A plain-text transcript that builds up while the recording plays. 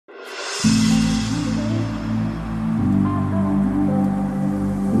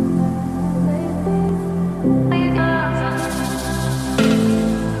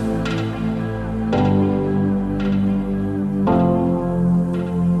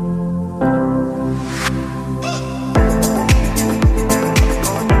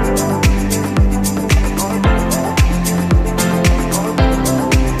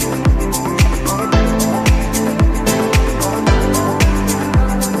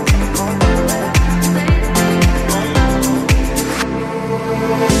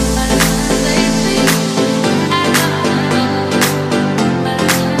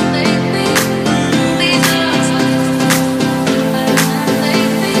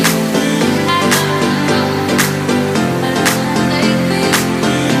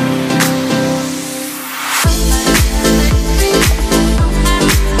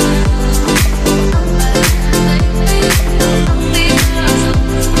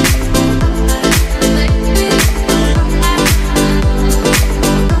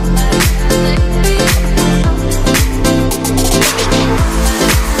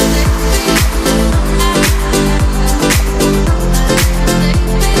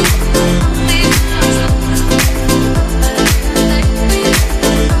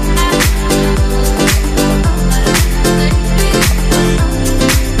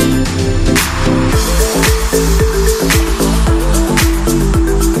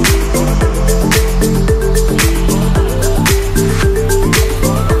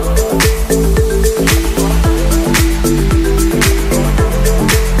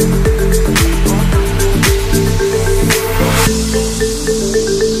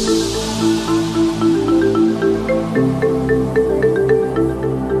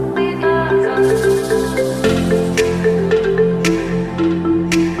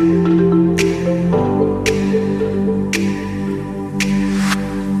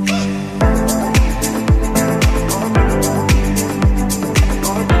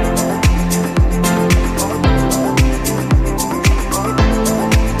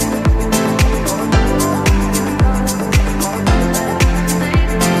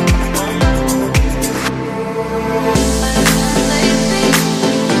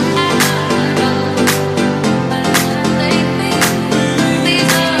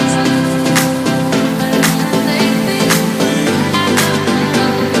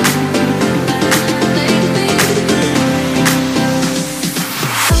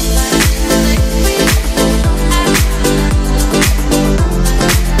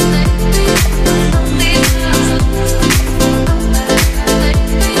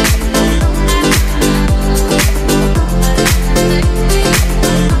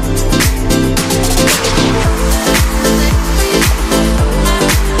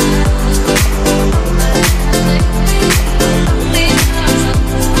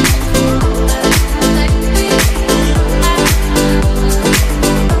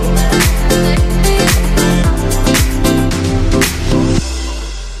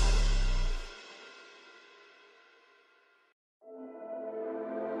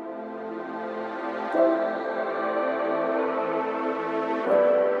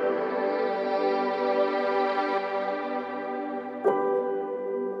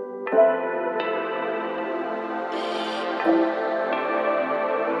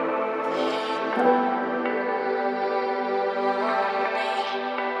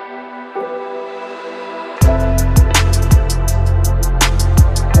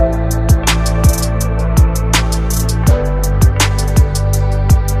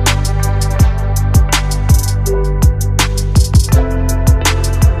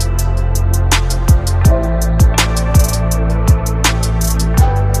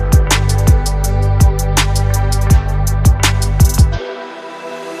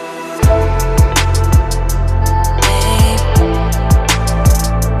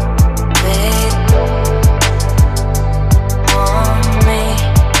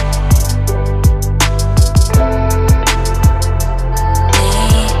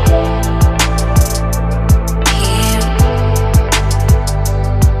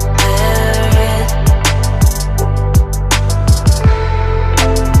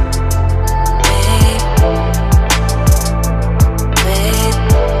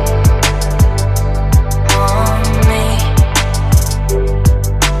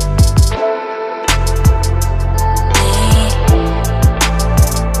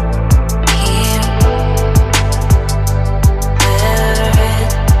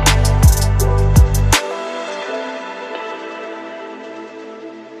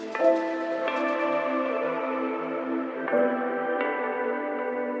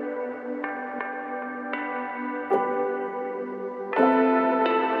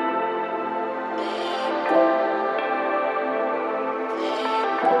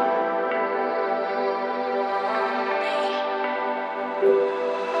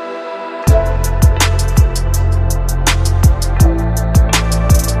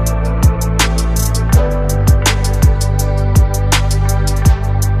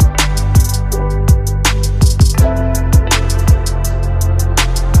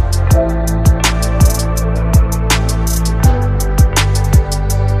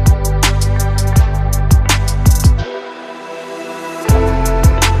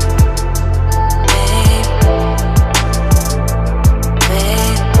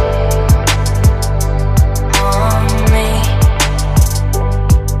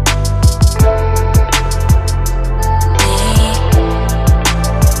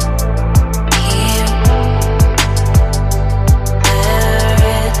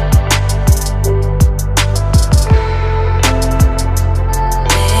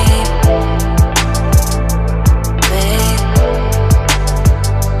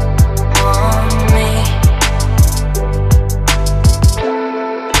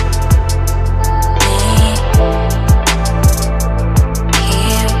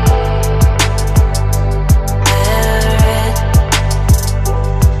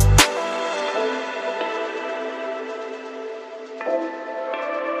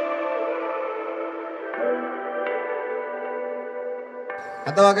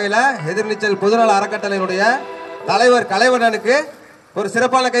அந்த வகையில எதிர்நீச்சல் பொதுநல அறக்கட்டளையினுடைய தலைவர் கலைவண்ணனுக்கு ஒரு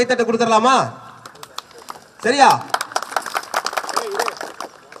சிறப்பான கைத்தட்டு கொடுத்துடலாமா? சரியா?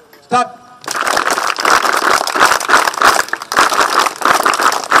 ஸ்டார்ட்.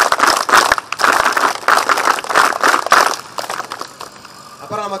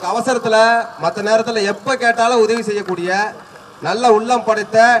 அப்புறம் நமக்கு அவசரத்துல மற்ற நேரத்துல எப்ப கேட்டாலும் உதவி செய்யக்கூடிய நல்ல உள்ளம்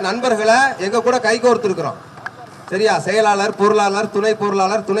படைத்த நண்பர்களை எங்க கூட கைகோர்த்து இருக்கிறோம். சரியா? செயலாளர், பொருளாளர், துணை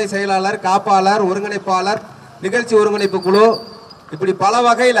பொருளாளர், துணை செயலாளர், காப்பாளர், ஒருங்கிணைப்பாளர், நிகழ்ச்சி ஒருங்கிணைப்பு குழு, இப்படி பல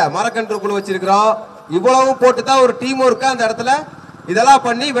வகையில மரக்கன்று குழு வச்சிருக்கிறோம். இவ்வளவும் போட்டு தான் ஒரு டீம் ஒர்க்கா அந்த இடத்துல இதெல்லாம்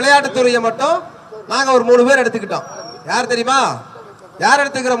பண்ணி விளையாட்டுத்துறையை மட்டும் நாங்க ஒரு 3 பேர் எடுத்துக்கிட்டோம். யார் தெரியுமா? யார்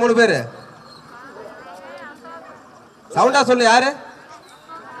எடுத்துக்கிற 3 பேரு? சவுண்டா சொல்லு. யாரு?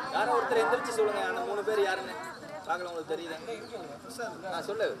 யாரோ ஒருத்தர் எந்திரிச்சு சொல்லுங்க. அந்த 3 பேர் யாருன்னு பார்க்கல. உங்களுக்கு தெரியுதா?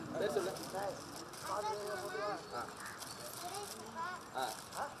 சொல்லு, பேர் சொல்லு.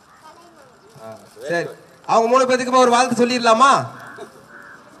 சரி, அவங்க 3 பேருக்கு ஒரு வாழ்த்து சொல்லிடலாமா?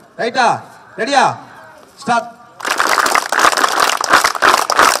 ரைட்டா? ரெடியா? ஸ்டார்ட்.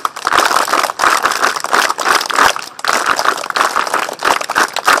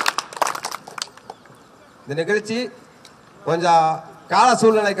 இந்த நிகழ்ச்சி கொஞ்சம் கால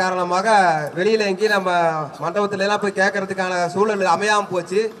சூழ்நிலை காரணமாக வெளியில எங்கேயும் நம்ம மண்டபத்துல எல்லாம் போய் கேட்கறதுக்கான சூழ்நிலை அமையாம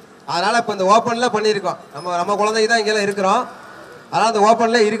போச்சு. அதனால இப்ப இந்த ஓப்பன்ல பண்ணியிருக்கோம். நம்ம குழந்தைங்க தான் இங்கெல்லாம் இருக்கிறோம். அதனால இந்த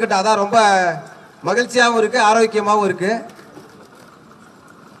ஓப்பன்ல இருக்கட்டும். அதான் ரொம்ப மகிழ்ச்சியாகவும் இருக்கு, ஆரோக்கியமாகவும் இருக்கு.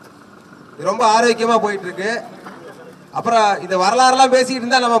 ரொம்ப ஆரோக்கியமா போயிட்டு இருக்கு. அப்புறம் இந்த வரலாறுலாம் பேசிக்கிட்டு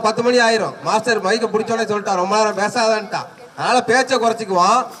இருந்தா நம்ம 10 மணி ஆயிரும். மாஸ்டர் மைக்க பிடிச்சோன்னே சொல்லிட்டா ரொம்ப நேரம் பேசாதான்ட்டா. அதனால பேச்சை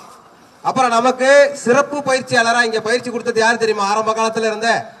குறைச்சிக்குவோம். அப்புறம் நமக்கு சிறப்பு பயிற்சியாளராக இங்க பயிற்சி கொடுத்தது யார் தெரியுமா? ஆரம்ப காலத்துல இருந்த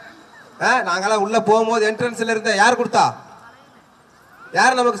நாங்களாம் உள்ள போகும்போது என்ட்ரன்ஸ்ல இருந்த யார் கொடுத்தா?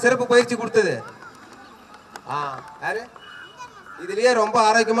 யார் நமக்கு சிறப்பு பயிற்சி கொடுத்தது? யாரு? இதுலயே ரொம்ப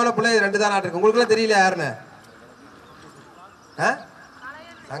ஆரோக்கியமான பிள்ளை 2 தான் இருக்கு. உங்களுக்கு தெரியல யாருன்னு?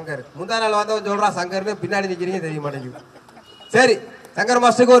 சங்கர். முந்தா நாள் வந்தவன் சொல்றான் சங்கர்னு, பின்னாடி நிக்கிறீங்க தெரிய மாட்டேங்குது. சரி, சங்கர்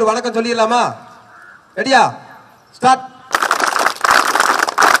மாஸ்டருக்கு ஒரு வணக்கம் சொல்லிடலாமா? ரெடியா? ஸ்டார்ட்.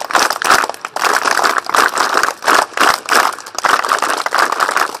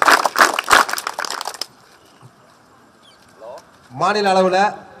 மாநில அளவுல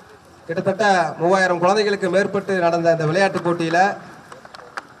கிட்டத்தட்ட 3000 குழந்தைகளுக்கு மேற்பட்டு நடந்த இந்த விளையாட்டு போட்டியில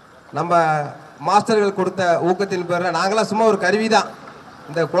நம்ம மாஸ்டர்கள் கொடுத்த ஊக்கத்தின் பேரில் நாங்களாம் சும்மா ஒரு கருவி தான்.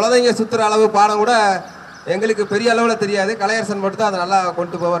 இந்த குழந்தைங்க சுத்துற அளவு பாடம் கூட எங்களுக்கு பெரிய அளவில் தெரியாது. கலையரசன் மட்டும் தான் அதை நல்லா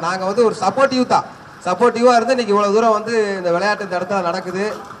கொண்டு போவோம். நாங்கள் ஒரு சப்போர்ட்டிவ் தான். சப்போர்ட்டிவாக இருந்து இன்னைக்கு இவ்வளோ தூரம் இந்த விளையாட்டு இந்த இடத்துல நடக்குது.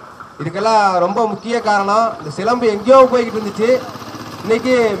 இதுக்கெல்லாம் ரொம்ப முக்கிய காரணம் இந்த சிலம்பு எங்கேயோ போய்கிட்டு இருந்துச்சு.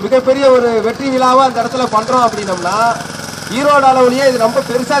 இன்னைக்கு மிகப்பெரிய ஒரு வெற்றி விழாவாக அந்த இடத்துல பண்ணுறோம் அப்படின்னம்னா, ஈரோடு அளவுலயே இது ரொம்ப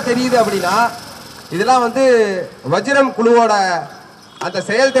பெருசா தெரியுது அப்படின்னா இதெல்லாம் வஜ்ரம் குழுவோட அந்த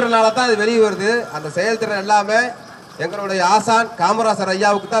செயல்திறனால தான் இது வெளியே வருது. அந்த செயல்திறன் எல்லாமே எங்களுடைய ஆசான் காமராசர்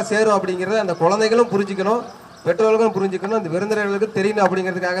ஐயாவுக்கு தான் சேரும் அப்படிங்கிறது அந்த குழந்தைகளும் புரிஞ்சுக்கணும், பெற்றோர்களும் புரிஞ்சுக்கணும், இந்த விருந்தினர்களுக்கு தெரியணும்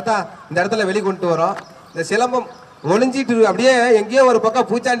அப்படிங்கிறதுக்காகத்தான் இந்த இடத்துல வெளிக்கொண்டு வரோம். இந்த சிலம்பம் ஒளிஞ்சிட்டு அப்படியே எங்கேயோ ஒரு பக்கம்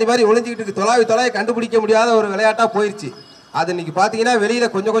பூச்சாண்டி மாதிரி ஒளிஞ்சிக்கிட்டு இருக்கு. தொலாவி கண்டுபிடிக்க முடியாத ஒரு விளையாட்டா போயிடுச்சு. அது இன்னைக்கு பாத்தீங்கன்னா வெளியில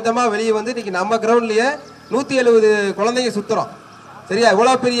கொஞ்சம் கொஞ்சமா வெளியே இன்னைக்கு நம்ம கிரவுண்ட்லயே 170 குழந்தைங்க சுத்துறோம். சரியா?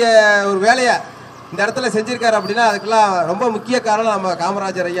 இவ்வளவு பெரிய ஒரு வேலையை இந்த இடத்துல செஞ்சிருக்காரு அப்படின்னா அதுக்கெல்லாம் ரொம்ப முக்கிய காரணம் நம்ம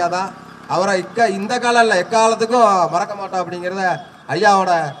காமராஜர் ஐயா தான். அவரை இந்த காலம் இல்லை எக்காலத்துக்கும் மறக்க மாட்டோம் அப்படிங்கிறத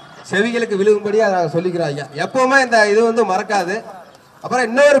ஐயாவோட செவிகளுக்கு விழுகும்படியா நாங்கள் சொல்லிக்கிறோம். ஐயா எப்பவுமே இந்த இது மறக்காது. அப்புறம்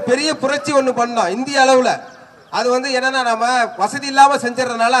இன்னொரு பெரிய புரட்சி ஒன்று பண்ணோம் இந்திய அளவுல. அது என்னன்னா நம்ம வசதி இல்லாம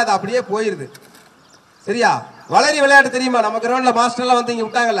செஞ்சிடறதுனால அது அப்படியே போயிருது. சரியா? வளரி விளையாட்டு தெரியுமா? நம்ம கிரவுண்ட்ல மாஸ்டர்லாம் இங்க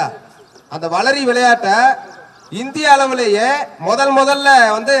விட்டாங்கல்ல. அந்த வளரி விளையாட்டை இந்திய அளவிலேயே முதல்ல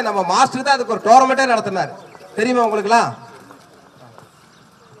நம்ம மாஸ்டர் தான் அதுக்கு ஒரு டோர்னமெண்டே நடத்தினார். தெரியுமா உங்களுக்குலாம்?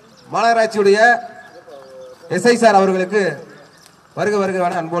 மாநகராட்சியுடைய எஸ்ஐ சார் அவர்களுக்கு வருக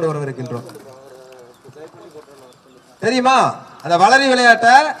அன்போடு வரவேற்கின்றோம். தெரியுமா? அந்த வளரி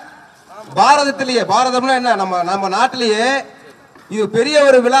விளையாட்டை பாரதம்னா என்ன, நம்ம நாட்டிலேயே இது பெரிய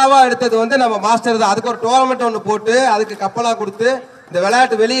ஒரு விழாவா எடுத்தது நம்ம மாஸ்டர் தான். அதுக்கு ஒரு டோர்னமெண்ட் ஒன்று போட்டு அதுக்கு கப்பலா கொடுத்து இந்த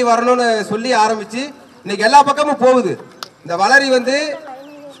விளையாட்டு வெளியே வரணும்னு சொல்லி ஆரம்பிச்சு இன்னைக்கு எல்லா பக்கமும் போகுது. இந்த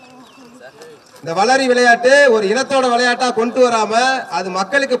வளரி விளையாட்டு ஒரு இனத்தோட விளையாட்டா கொண்டு வராம அது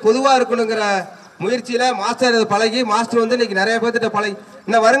மக்களுக்கு பொதுவா இருக்கணுங்கிற முயற்சியில மாஸ்டர் பழகி மாஸ்டர் இன்னைக்கு நிறைய பேர்த்திட்ட பழகி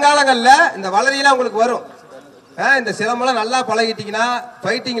இந்த வருங்காலங்கள்ல இந்த வளரியெல்லாம் உங்களுக்கு வரும். இந்த சிலம்பெல்லாம் நல்லா பழகிட்டீங்கன்னா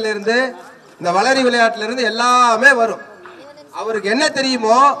ஃபைட்டிங்ல இருந்து இந்த வளரி விளையாட்டுல இருந்து எல்லாமே வரும். அவருக்கு என்ன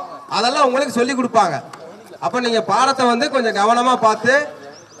தெரியுமோ அதெல்லாம் உங்களுக்கு சொல்லி கொடுப்பாங்க. அப்ப நீங்க பாடத்தை கொஞ்சம் கவனமா பார்த்து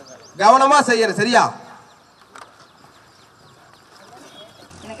கவனமா செய்யணும். சரியா?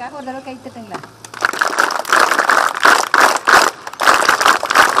 எனக்காக ஒரு தடவை கை தட்டுங்களா?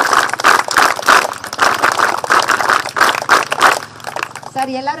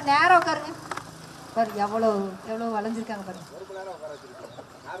 சரி, எல்லாரும் நேரம் உட்காருங்க. பாரு எவ்வளோ எவ்வளோ வளைஞ்சிருக்காங்க பாருங்க.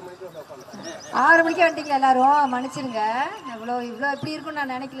 6 மணிக்கு வந்துட்டீங்களா எல்லாரும்? மன்னிச்சிருங்க, இவ்வளோ எப்படி இருக்குன்னு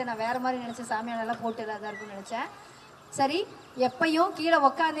நான் நினைக்கல. நான் வேற மாதிரி நினைச்சேன், சாமியானெல்லாம் போட்டு இதாக இருக்குன்னு நினைச்சேன். சரி, எப்பயும் கீழே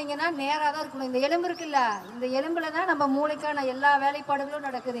உக்காந்தீங்கன்னா நேராக தான் இருக்கணும். இந்த எலும்பு இருக்குல்ல, இந்த எலும்புல தான் நம்ம மூளைக்கான எல்லா வேலைப்பாடுகளும்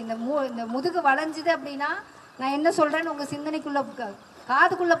நடக்குது. இந்த முதுகு வளைஞ்சுது அப்படின்னா நான் என்ன சொல்றேன்னு உங்க சிந்தனைக்குள்ள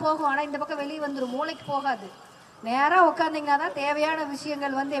காதுக்குள்ள போகும், ஆனால் இந்த பக்கம் வெளியே வந்துடும், மூளைக்கு போகாது. நேராக உட்காந்திங்கன்னா தான் தேவையான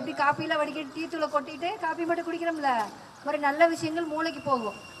விஷயங்கள் வந்து எப்படி காப்பியில் வடிக்கிட்டு டீத்தூளை கொட்டிட்டு காப்பி மட்டும் குடிக்கிறோம்ல, மாதிரி நல்ல விஷயங்கள் மூளைக்கு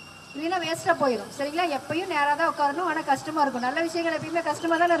போகும். இல்லைன்னா வேஸ்ட்டாக போயிடும். சரிங்களா? எப்பயும் நேராக தான் உட்காரணும், ஆனால் கஷ்டமாக இருக்கும். நல்ல விஷயங்கள் எப்பயுமே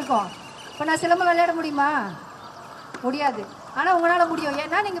கஷ்டமாக தானே இருக்கும். இப்போ நான் சிலம்பம் விளையாட முடியுமா? முடியாது. ஆனால் உங்களால் முடியும்.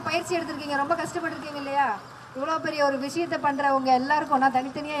 ஏன்னா நீங்கள் பயிற்சி எடுத்திருக்கீங்க, ரொம்ப கஷ்டப்பட்டுருக்கீங்க இல்லையா? இவ்வளோ பெரிய ஒரு விஷயத்தை பண்ணுறவங்க எல்லாருக்கும், நான்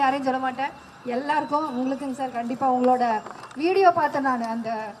தனித்தனியாக யாரையும் சொல்ல மாட்டேன், எல்லாருக்கும் உங்களுக்குங்க சார். கண்டிப்பாக உங்களோட வீடியோ பார்த்தேன் நான்.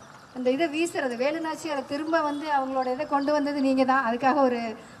 அந்த இதை வீசுறது வேலுநாச்சி அதை திரும்ப வந்து அவங்களோட இதை கொண்டு வந்தது நீங்கள் தான். அதுக்காக ஒரு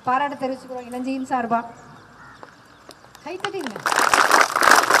பாராட்ட தெரிவிச்சுக்கிறோம் இளஞ்சியின் சார்பாக. கைத்தட்டிங்க.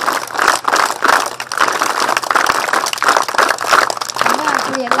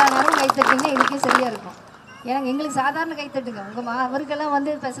 அப்படி எல்லா நேரமும் கைத்தட்டுங்க, இதுக்கே சரியா இருக்கும். ஏன்னா எங்களுக்கு சாதாரண கைத்தட்டுங்க, உங்க அவருக்கெல்லாம்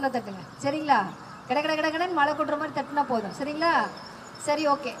வந்து ஸ்பெஷலாக தட்டுங்க. சரிங்களா? கடன்னு மழை கொட்டுற மாதிரி தட்டுனா போதும். சரிங்களா? சரி,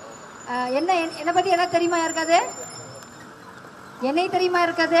 ஓகே. என்னை பத்தி என்ன தெரியுமா இருக்காது? என்னை தெரியுமா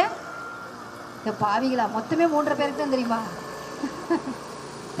இருக்காது? இந்த பாவிகளா மொத்தமே 3 பேருக்கு தான் தெரியுமா?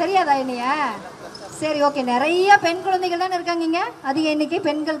 தெரியாதா என்னைய? சரி, ஓகே. நிறைய பெண் குழந்தைகள் தானே இருக்காங்க இங்க. அதிக எண்ணிக்கை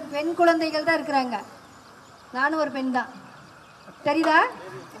பெண் குழந்தைகள் தான் இருக்கிறாங்க. நானும் ஒரு பெண் தான்.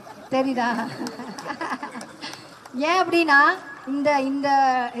 தெரியுதா? ஏன் அப்படின்னா இந்த இந்த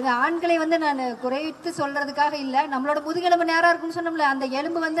ஆண்களை வந்து நான் குறைத்து சொல்றதுக்காக இல்லை. நம்மளோட முதுகெலும்பு நேராக இருக்குன்னு சொன்னோம்ல, அந்த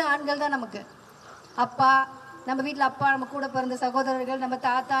எலும்பு வந்து ஆண்கள் தான் நமக்கு. அப்பா, நம்ம வீட்டில் அப்பா, நம்ம கூட பிறந்த சகோதரர்கள், நம்ம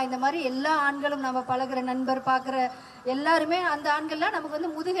தாத்தா, இந்த மாதிரி எல்லா ஆண்களும், நம்ம பழகிற நண்பர், பார்க்குற எல்லாருமே அந்த ஆண்கள்லாம் நமக்கு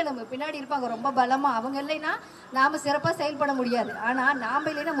வந்து முதுகெலும்பு பின்னாடி இருப்பாங்க, ரொம்ப பலமாக. அவங்க இல்லைன்னா நாம் சிறப்பாக செயல்பட முடியாது. ஆனால் நாம்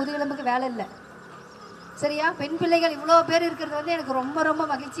இல்லைன்னா முதுகெலும்புக்கு வேலை இல்லை. சரியா? பெண் பிள்ளைகள் இவ்வளோ பேர் இருக்கிறது வந்து எனக்கு ரொம்ப ரொம்ப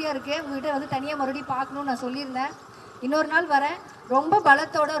மகிழ்ச்சியாக இருக்குது. உங்கள்கிட்ட வந்து தனியாக மறுபடியும் பார்க்கணுன்னு நான் சொல்லியிருந்தேன். இன்னொரு நாள் வரேன். ரொம்ப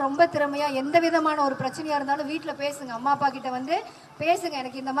பலத்தோட, ரொம்ப திறமையாக, எந்த விதமான ஒரு பிரச்சனையாக இருந்தாலும் வீட்டில் பேசுங்க. அம்மா அப்பா கிட்ட வந்து பேசுங்க,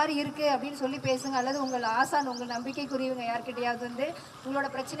 எனக்கு இந்த மாதிரி இருக்குது அப்படின்னு சொல்லி பேசுங்க. அல்லது உங்கள் ஆசான், உங்கள் நம்பிக்கைக்குரியவங்க யார்கிட்டையாவது வந்து உங்களோட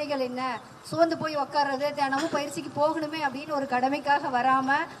பிரச்சனைகள் என்ன, சோர்ந்து போய் உட்கார்றது, தினமும் பயிற்சிக்கு போகணுமே அப்படின்னு ஒரு கடமைக்காக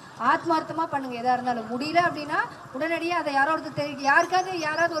வராமல் ஆத்மார்த்தமாக பண்ணுங்க. எதாக இருந்தாலும் முடியல அப்படின்னா உடனடியாக அதை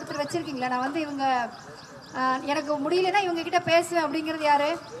யாராவது ஒருத்தர் வச்சுருக்கீங்களா? நான் வந்து இவங்க எனக்கு முடியலன்னா இவங்க கிட்ட பேசுவேன் அப்படிங்கிறது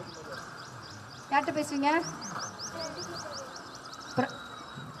யாரு? யார்கிட்ட பேசுவீங்க?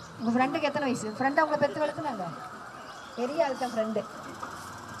 உங்க ஃப்ரெண்டுக்கு எத்தனை வயசு? ஃப்ரெண்ட் அவங்கள பெற்று வளர்த்துனாங்க, பெரிய ஆள் தான் ஃப்ரெண்டு.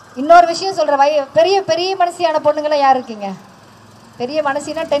 இன்னொரு விஷயம் சொல்கிறேன், பெரிய பெரிய மனசியான பொண்ணுங்களாம் யார் இருக்கீங்க? பெரிய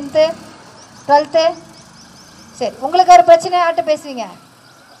மனசினா 10th 12th. சரி, உங்களுக்கு ஒரு பிரச்சனை யார்கிட்ட பேசுவீங்க?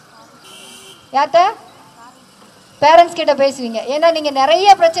 யார்கிட்ட? பேரண்ட்ஸ் கிட்ட பேசுவீங்க. ஏன்னா நீங்கள் நிறைய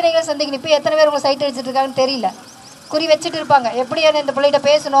பிரச்சனைகள் சந்திக்கணும். இப்போ எத்தனை பேர் உங்களை சைட் அடிச்சுட்டு இருக்காங்கன்னு தெரியல, குறி வச்சுட்டு இருப்பாங்க. எப்படியான இந்த பிள்ளைகிட்ட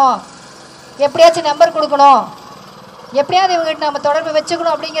பேசணும், எப்படியாச்சும் நம்பர் கொடுக்கணும், எப்படியாவது இவங்ககிட்ட நம்ம தொடர்பு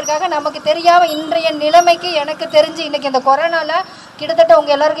வச்சுக்கணும் அப்படிங்கிறதுக்காக நமக்கு தெரியாமல் இன்றைய நிலைமைக்கு எனக்கு தெரிஞ்சு இன்றைக்கி இந்த கொரோனாவில் கிட்டத்தட்ட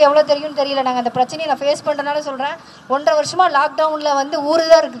உங்கள் எல்லாருக்கும் எவ்வளோ தெரியும்னு தெரியல. நாங்கள் அந்த பிரச்சனையை நான் ஃபேஸ் பண்ணுறதுனால சொல்கிறேன். 1.5 வருஷமாக லாக்டவுனில் வந்து ஊர்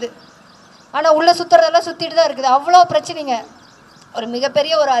தான் இருக்குது, ஆனால் உள்ளே சுற்றுறதெல்லாம் சுற்றிட்டு தான் இருக்குது. அவ்வளோ பிரச்சனைங்க. ஒரு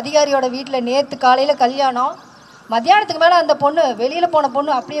மிகப்பெரிய ஒரு அதிகாரியோட வீட்டில் நேற்று காலையில் கல்யாணம். மத்தியானத்துக்கு மேலே அந்த பொண்ணு, வெளியில் போன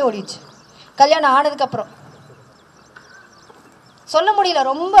பொண்ணு அப்படியே ஓடிச்சு. கல்யாணம் ஆனதுக்கப்புறம் சொல்ல முடியல.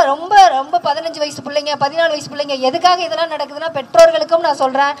 ரொம்ப ரொம்ப ரொம்ப 15 வயசு பிள்ளைங்க, 14 வயசு பிள்ளைங்க. எதுக்காக இதெல்லாம் நடக்குதுன்னா, பெற்றோர்களுக்கும் நான்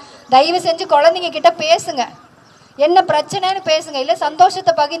சொல்கிறேன், தயவு செஞ்சு குழந்தைங்க கிட்ட பேசுங்க. என்ன பிரச்சனைன்னு பேசுங்க, இல்லை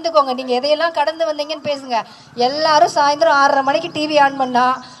சந்தோஷத்தை பகிர்ந்துக்கோங்க. நீங்கள் எதையெல்லாம் கடந்து வந்தீங்கன்னு பேசுங்க. எல்லாரும் சாயந்தரம் 6:30 மணிக்கு டிவி ஆன்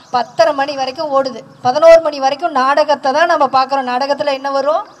பண்ணால் 10:30 மணி வரைக்கும் ஓடுது. 11 மணி வரைக்கும் நாடகத்தை தான் நம்ம பார்க்குறோம். நாடகத்தில் என்ன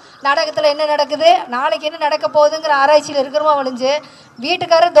வரும், நாடகத்தில் என்ன நடக்குது, நாளைக்கு என்ன நடக்க போகுதுங்கிற ஆராய்ச்சியில் இருக்கிறோமா ஒழிஞ்சு,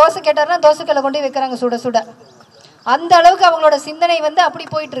 வீட்டுக்காரர் தோசை கேட்டார்னா தோசைக்கல்லை கொண்டு வைக்கிறாங்க சுட சுட. அந்த அளவுக்கு அவங்களோட சிந்தனை வந்து அப்படி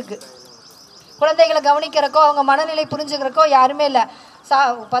போயிட்டுருக்கு. குழந்தைகளை கவனிக்கிறக்கோ, அவங்க மனநிலை புரிஞ்சுக்கிறக்கோ யாருமே இல்லை.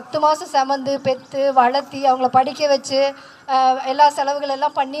 10 மாதம் செமந்து பெற்று வளர்த்தி அவங்கள படிக்க வச்சு எல்லா செலவுகள்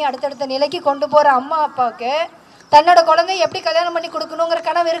எல்லாம் பண்ணி அடுத்தடுத்த நிலைக்கு கொண்டு போகிற அம்மா அப்பாவுக்கு தன்னோட குழந்தைய எப்படி கல்யாணம் பண்ணி கொடுக்கணுங்கிற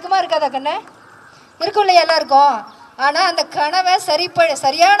கனவு இருக்குமா இருக்காதா கண்ணே? இருக்கும் இல்லையா எல்லாருக்கும்? ஆனால் அந்த கனவை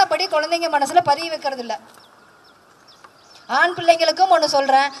சரியானபடி குழந்தைங்க மனசில் பதிய வைக்கிறது இல்லை. ஆண் பிள்ளைங்களுக்கும் ஒன்று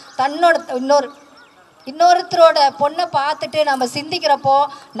சொல்கிறேன், தன்னோட இன்னொருத்தரோட பொண்ணை பார்த்துட்டு நம்ம சிந்திக்கிறப்போ,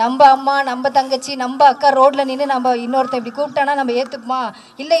 நம்ம அம்மா, நம்ம தங்கச்சி, நம்ம அக்கா ரோட்டில் நின்று நம்ம இன்னொருத்தன் இப்படி கூப்பிட்டானா நம்ம ஏற்றுப்போமா,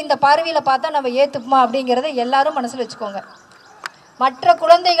 இல்லை இந்த பார்வையில் பார்த்தா நம்ம ஏற்றுப்போமா அப்படிங்கிறத எல்லாரும் மனசில் வச்சுக்கோங்க. மற்ற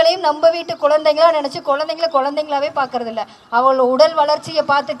குழந்தைகளையும் நம்ம வீட்டு குழந்தைங்களா நினச்சி குழந்தைங்களாவே பார்க்கறதில்ல. அவளோட உடல் வளர்ச்சியை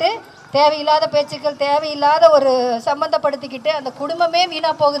பார்த்துட்டு தேவையில்லாத பேச்சுக்கள், தேவையில்லாத ஒரு சம்மந்தப்படுத்திக்கிட்டு அந்த குடும்பமே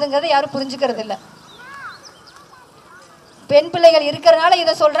வீணாக போகுதுங்கிறத யாரும் புரிஞ்சுக்கிறது இல்லை. பெண் பிள்ளைகள் இருக்கிறனால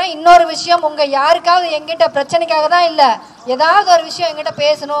இதை சொல்கிறேன். இன்னொரு விஷயம், உங்கள் யாருக்காவது எங்கிட்ட பிரச்சனைக்காக தான் இல்லை, ஏதாவது ஒரு விஷயம் எங்கிட்ட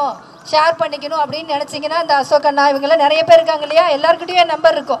பேசணும், ஷேர் பண்ணிக்கணும் அப்படின்னு நினச்சிங்கன்னா, இந்த அசோக் அண்ணா இவங்கெல்லாம் நிறைய பேர் இருக்காங்க இல்லையா, எல்லாருக்கிட்டையும் என்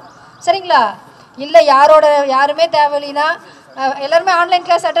நம்பர் இருக்கும். சரிங்களா? இல்லை யாருமே தேவையில்லைன்னா, எல்லாருமே ஆன்லைன்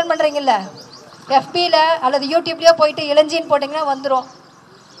கிளாஸ் அட்டன் பண்ணுறீங்கல்ல, எஃபியில் அல்லது யூடியூப்லேயோ போயிட்டு இளஞ்சின்னு போட்டிங்கன்னா வந்துடும்.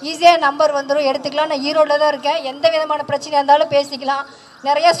 ஈஸியாக நம்பர் வந்துடும், எடுத்துக்கலாம். நான் ஈரோடில் தான் இருக்கேன். எந்த விதமான பிரச்சனையாக இருந்தாலும் பேசிக்கலாம்.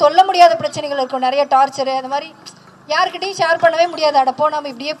 நிறையா சொல்ல முடியாத பிரச்சனைகள் இருக்கும், நிறைய டார்ச்சரு, அந்த மாதிரி யாருக்கிட்டையும் ஷேர் பண்ணவே முடியாது. அடப்போ நம்ம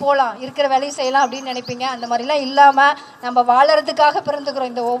இப்படியே போகலாம், இருக்கிற வேலையும் செய்யலாம் அப்படின்னு நினைப்பீங்க. அந்த மாதிரிலாம் இல்லாமல் நம்ம வாழறதுக்காக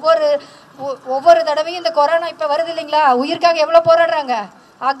பிறந்துக்கிறோம். இந்த ஒவ்வொரு தடவையும் இந்த கொரோனா இப்போ வருது இல்லைங்களா, உயிருக்காக எவ்வளோ போராடுறாங்க,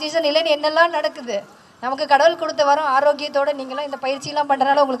 ஆக்சிஜன் இல்லைன்னு என்னெல்லாம் நடக்குது. நமக்கு கடவுள் கொடுத்த வரும் ஆரோக்கியத்தோடு நீங்களாம் இந்த பயிற்சியெல்லாம்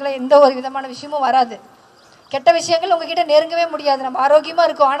பண்ணுறதுனால உங்களுக்குலாம் எந்த ஒரு விதமான விஷயமும் வராது. கெட்ட விஷயங்கள் உங்ககிட்ட நெருங்கவே முடியாது. நம்ம ஆரோக்கியமாக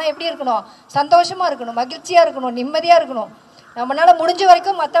இருக்கும். ஆனால் எப்படி இருக்கணும்? சந்தோஷமாக இருக்கணும், மகிழ்ச்சியாக இருக்கணும், நிம்மதியாக இருக்கணும். நம்மளால் முடிஞ்ச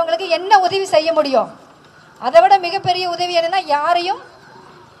வரைக்கும் மற்றவங்களுக்கு என்ன உதவி செய்ய முடியும், அதை விட மிகப்பெரிய உதவி என்னன்னா, யாரையும்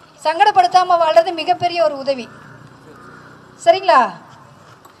சங்கடப்படுத்தாமல் வாழ்றது மிகப்பெரிய ஒரு உதவி. சரிங்களா?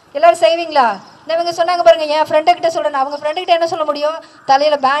 எல்லாரும் செய்வீங்களா? இவங்க சொன்னாங்க பாருங்க, என் ஃப்ரெண்டுக்கிட்ட சொல்கிறேன். அவங்க ஃப்ரெண்டுக்கிட்ட என்ன சொல்ல முடியும்?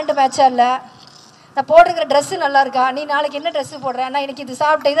 தலையில் பேண்டு மேட்சாக இல்லை, நான் போட்டிருக்கிற ட்ரெஸ்ஸு நல்லா இருக்கா, நீ நாளைக்கு என்ன ட்ரெஸ்ஸு போடுறேன், நான் இன்னைக்கு இது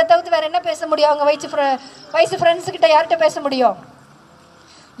சாப்பிட்டேன், இதை தவிர்த்து வேறு என்ன பேச முடியும்? அவங்க வயசு ஃப்ரெண்ட்ஸுக்கிட்ட யார்கிட்ட பேச முடியும்?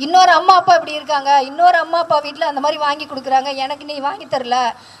 இன்னொரு அம்மா அப்பா இப்படி இருக்காங்க, இன்னொரு அம்மா அப்பா வீட்டில் அந்த மாதிரி வாங்கி கொடுக்குறாங்க, எனக்கு நீ வாங்கி தரல,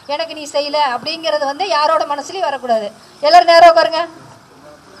 எனக்கு நீ செய்யலை அப்படிங்கிறது வந்து யாரோட மனசுலையும் வரக்கூடாது. எல்லோரும் நேரம் உட்காருங்க.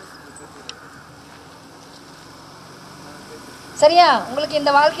 சரியா? உங்களுக்கு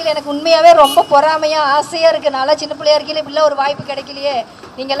இந்த வாழ்க்கையில் எனக்கு உண்மையாகவே ரொம்ப பொறாமையாக ஆசையாக இருக்குது. நல்லா சின்ன பிள்ளையா இருக்கையில் இப்படிலாம் ஒரு வாய்ப்பு கிடைக்கலையே,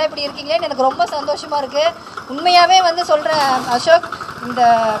 நீங்கள்லாம் இப்படி இருக்கீங்களேன்னு எனக்கு ரொம்ப சந்தோஷமாக இருக்குது. உண்மையாகவே வந்து சொல்கிறேன் அசோக், இந்த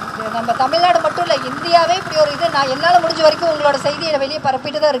நம்ம தமிழ்நாடு மட்டும் இல்லை, இந்தியாவே இப்படி ஒரு இது நான் என்னால் முடிஞ்ச வரைக்கும் உங்களோட செய்தியை வெளியே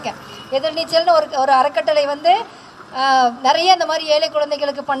பரப்பிட்டு தான் இருக்கேன். எதிர்நீச்சல்னு ஒரு அறக்கட்டளை வந்து நிறைய இந்த மாதிரி ஏழை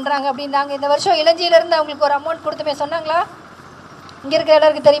குழந்தைகளுக்கு பண்ணுறாங்க அப்படின்னாங்க. இந்த வருஷம் இளஞ்சியிலேருந்து அவங்களுக்கு ஒரு அமௌண்ட் கொடுத்துமே சொன்னாங்களா? இங்கே இருக்கிற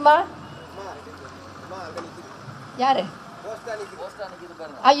எல்லாருக்கும் தெரியுமா? யார்?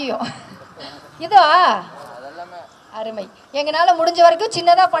 ஐயோ, இதா அருமை. எங்களால் முடிஞ்ச வரைக்கும்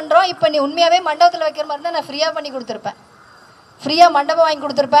சின்னதாக பண்ணுறோம். இப்போ நீ உண்மையாகவே மண்டபத்தில் வைக்கிற மாதிரி தான் நான் ஃப்ரீயாக பண்ணி கொடுத்துருப்பேன். ஃப்ரீயாக மண்டபம் வாங்கி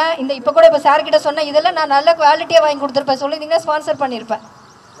கொடுத்துருப்பேன். இப்போ கூட இப்போ சார்கிட்ட சொன்னேன், இதெல்லாம் நான் நல்ல குவாலிட்டியாக வாங்கி கொடுத்துருப்பேன். சொல்லியிருந்தீங்கன்னா ஸ்பான்சர் பண்ணியிருப்பேன்.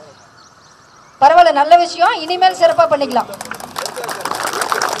 பரவாயில்ல, நல்ல விஷயம். இனிமேல் சிறப்பாக பண்ணிக்கலாம்.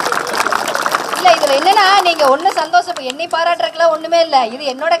 இல்லை, இதில் என்னன்னா, நீங்கள் ஒன்றும் சந்தோஷம், என்னை பாராட்டுறதுக்கெல்லாம் ஒன்றுமே இல்லை. இது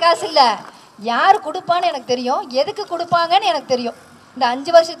என்னோட காசு இல்லை, யார் கொடுப்பான்னு எனக்கு தெரியும், எதுக்கு கொடுப்பாங்கன்னு எனக்கு தெரியும். இந்த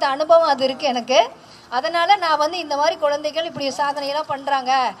 5 வருஷத்து அனுபவம் அது இருக்குது எனக்கு. அதனால் நான் வந்து இந்த மாதிரி குழந்தைகள் இப்படி சாதனையெல்லாம்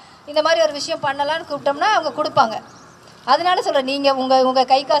பண்ணுறாங்க, இந்த மாதிரி ஒரு விஷயம் பண்ணலான்னு கூப்பிட்டோம்னா அவங்க கொடுப்பாங்க. அதனால சொல்கிறேன், நீங்கள் உங்கள்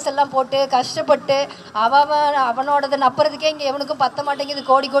கை காசெல்லாம் போட்டு கஷ்டப்பட்டு அவனோடதை நப்புறதுக்கே இங்கே எவனுக்கும் பத்த மாட்டேங்குது.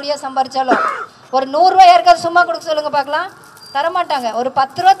 கோடியாக சம்பாரிச்சாலும் ஒரு 100 ரூபா யாருக்காவது சும்மா கொடுக்க சொல்லுங்கள் பார்க்கலாம், தரமாட்டாங்க. ஒரு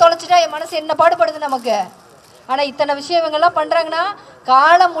 10 ரூபா தொலைச்சிட்டா என் மனசு என்ன பாடுபடுது நமக்கு. ஆனால் இத்தனை விஷயம் இவங்கெல்லாம் பண்ணுறாங்கன்னா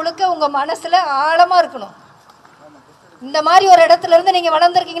காலம் முழுக்க உங்கள் மனசில் ஆழமாக இருக்கணும். இந்த மாதிரி ஒரு இடத்துல இருந்து நீங்கள்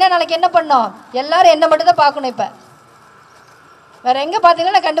வளர்ந்துருக்கீங்கன்னா நாளைக்கு என்ன பண்ணோம்? எல்லாரும் என்ன மட்டும் தான் பார்க்கணும். இப்போ வேற எங்கே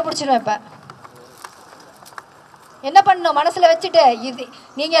பார்த்தீங்கன்னா நான் கண்டுபிடிச்சிடுவேன். இப்போ என்ன பண்ணணும்? மனசில் வச்சுட்டு இது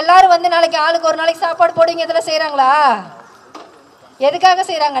நீங்கள் எல்லாரும் வந்து நாளைக்கு ஆளுக்கு ஒரு நாளைக்கு சாப்பாடு போடுவீங்க, இதெல்லாம் செய்கிறாங்களா? எதுக்காக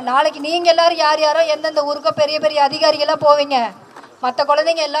செய்கிறாங்க? நாளைக்கு நீங்கள் எல்லாரும் யாரோ எந்தெந்த ஊருக்கோ பெரிய பெரிய அதிகாரிகளாக போவீங்க, மற்ற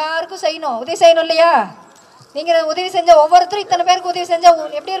குழந்தைங்க எல்லாருக்கும் செய்யணும், உதவி செய்யணும் இல்லையா? நீங்கள் உதவி செஞ்சால் ஒவ்வொருத்தரும் இத்தனை பேருக்கு உதவி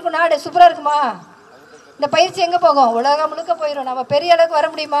செஞ்சால் எப்படி இருக்கும்? நாடு சூப்பராக இருக்குமா? இந்த பயிற்சி எங்கே போகும்? உலகம் முழுக்க போயிடும். நம்ம பெரிய அளவுக்கு வர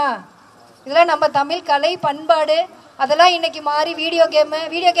முடியுமா? இதெல்லாம் நம்ம தமிழ் கலை பண்பாடு அதெல்லாம் இன்னைக்கு மாறி வீடியோ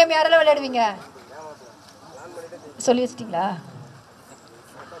கேம் யாரெல்லாம் விளையாடுவீங்க? சொல்லி வச்சிட்டிங்களா?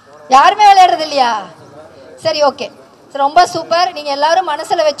 யாருமே விளையாடுறது இல்லையா? சரி, ஓகே, ரொம்ப சூப்பர். நீங்கள் எல்லாரும்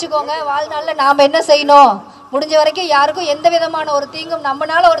மனசில் வச்சுக்கோங்க, வாழ்நாளில் நாம் என்ன செய்யணும், முடிஞ்ச வரைக்கும் யாருக்கும் எந்த விதமான ஒரு தீங்கும்,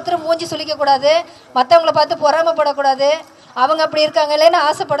 நம்மளால ஒருத்தர் மூஞ்சி சுளிக்கக்கூடாது, மற்றவங்களை பார்த்து பொறாமப்படக்கூடாது, அவங்க அப்படி இருக்காங்களேன்னு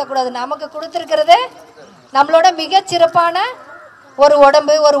ஆசைப்படக்கூடாது. நமக்கு கொடுத்துருக்கிறது நம்மளோட மிகச்சிறப்பான ஒரு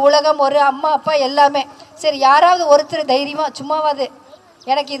உடம்பு, ஒரு உலகம், ஒரு அம்மா அப்பா எல்லாமே. சரி, யாராவது ஒருத்தர் தைரியமாக சும்மாவாது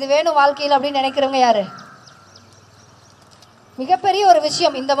எனக்கு இது வேணும் வாழ்க்கையில் அப்படின்னு நினைக்கிறவங்க யாரு? மிகப்பெரிய ஒரு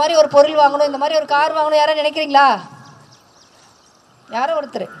விஷயம், இந்த மாதிரி ஒரு பொருள் வாங்கணும், இந்த மாதிரி ஒரு கார் வாங்கணும் யாரும் நினைக்கிறீங்களா? யாரோ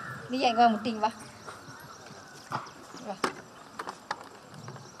ஒருத்தர். நீ எங்க முட்டிங்க வா.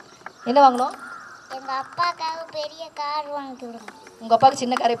 என்ன வாங்கணும்? எங்க அப்பாக்காக பெரிய கார் வாங்கி கொடுங்க. உங்க அப்பாவுக்கு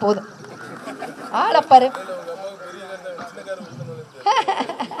சின்ன காரே போதும். ஆளப்பாரு.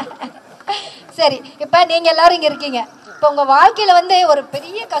 சரி, இப்போ நீங்க எல்லாரும் இங்க இருக்கீங்க. இப்போ உங்க வாழ்க்கையில வந்து ஒரு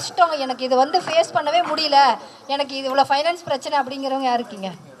பெரிய கஷ்டம், எனக்கு இது வந்து ஃபேஸ் பண்ணவே முடியல, எனக்கு இது இவ்வளோ ஃபைனான்ஸ் பிரச்சனை அப்படிங்கிறவங்க யார் இருக்கீங்க?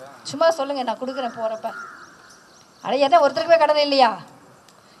 சும்மா சொல்லுங்க, நான் கொடுக்குறேன் போறப்ப. அட எதை ஒருத்தருக்குமே கடன் இல்லையா?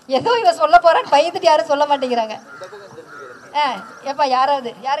 ஏதோ இவ சொல்ல போறான்னு பயந்துட்டு யாரும் சொல்ல மாட்டேங்கிறாங்க. ஏப்பா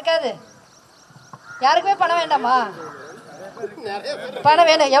யாருக்காவது யாருக்குமே பணம் வேண்டாமா? பணம்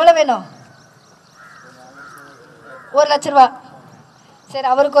வேணும். எவ்வளவு வேணும்? 1 லட்ச ரூபா. சரி,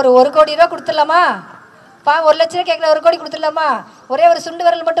 அவருக்கு ஒரு 1 கோடி ரூபா கொடுத்துடலாமா? 1 லட்ச ரூபா கேட்கல, 1 கோடி கொடுத்துடலாமா? ஒரே ஒரு சுண்டு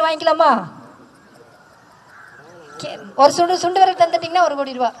விரல் மட்டும் வாங்கிக்கலாமா? ஒரு சுண்டு விரல் தந்துட்டீங்கன்னா 1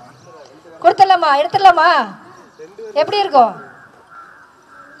 கோடி ரூபா கொடுத்துடலாமா? எடுத்துடலாமா? எப்படி இருக்கும்?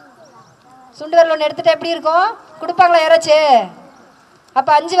 சுண்டு விரல் ஒன்று எடுத்துட்டா எப்படி இருக்கும்? கொடுப்பாங்களா யாராச்சும்? அப்ப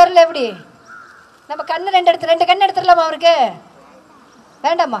 5 விரல் எப்படி? நம்ம கண்ணு 2 கண்ணு எடுத்துடலாமா அவருக்கு?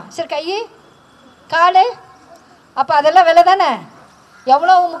 வேண்டாமா? சரி, கை காலு, அப்ப அதெல்லாம் விலை தானே.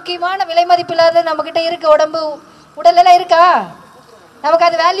 எவ்வளவு முக்கியமான விலை மதிப்பு இல்லாத நம்ம கிட்ட இருக்கு. உடல் எல்லாம் இருக்கா? நமக்கு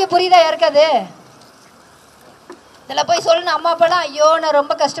அது வேல்யூ புரியுதா யாருக்காது? இதெல்லாம் போய் சொல்லணும். அம்மா அப்பாலாம் ஐயோ நான்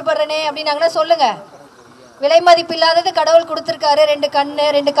ரொம்ப கஷ்டப்படுறேனே அப்படின்னாங்கன்னா சொல்லுங்க. விலை மதிப்பு இல்லாதது கடவுள் கொடுத்துருக்காரு. 2 கண்ணு,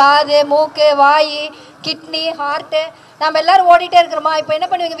 2 காது, மூக்கு, வாய், கிட்னி, ஹார்ட்டு. நம்ம எல்லாரும் ஓடிட்டே இருக்கிறோமா? இப்போ என்ன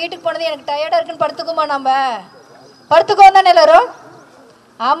பண்ணுவீங்க? வீட்டுக்கு போனது எனக்கு டயர்டா இருக்குன்னு படுத்துக்குமா? நம்ம படுத்துக்கோம் தானே எல்லாரும்?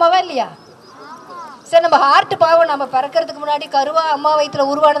 ஆமாவா இல்லையா? சரி, நம்ம ஹார்ட் பாவம். நம்ம பிறக்கிறதுக்கு முன்னாடி கருவா அம்மா வயிற்றுல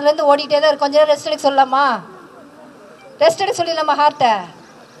உருவானதுலேருந்து ஓடிட்டே தான் இருக்கும். கொஞ்ச நேரம் ரெஸ்ட் எடுக்க சொல்லலாமா? ரெஸ்ட் எடுக்க சொல்லிடலாமா? ஹார்ட்டை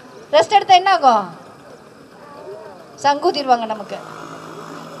ரெஸ்ட் எடுத்தா என்ன ஆகும்? சங்கூத்திடுவாங்க நமக்கு.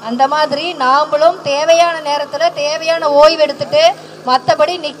 அந்த மாதிரி நாமளும் தேவையான நேரத்தில் தேவையான ஓய்வு எடுத்துட்டு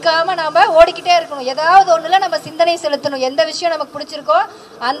மற்றபடி நிற்காம நாம ஓடிக்கிட்டே இருக்கணும். ஏதாவது ஒன்றுல நம்ம சிந்தனை செலுத்தணும். எந்த விஷயம் நமக்கு பிடிச்சிருக்கோ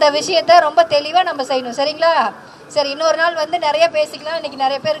அந்த விஷயத்த ரொம்ப தெளிவாக நம்ம செய்யணும். சரிங்களா? சரி, இன்னொரு நாள் நிறைய பேசிக்கலாம். இன்னைக்கு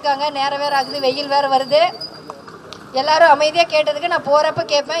நிறைய பேர் இருக்காங்க. நேரம் வேற ஆகுது, வெயில் வேற வருது. எல்லாரும் அமைதியாக கேட்டதுக்கு நான் போறப்ப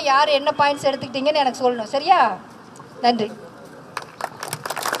கேட்பேன். யார் என்ன பாயிண்ட்ஸ் எடுத்துக்கிட்டீங்கன்னு எனக்கு சொல்லணும். சரியா? நன்றி.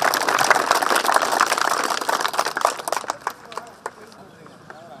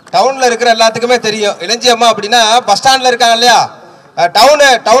 டவுன்ல இருக்கிற எல்லாத்துக்குமே தெரியும். இளஞ்சியம்மா அப்படின்னா பஸ் ஸ்டாண்ட்ல இருக்காங்க இல்லையா?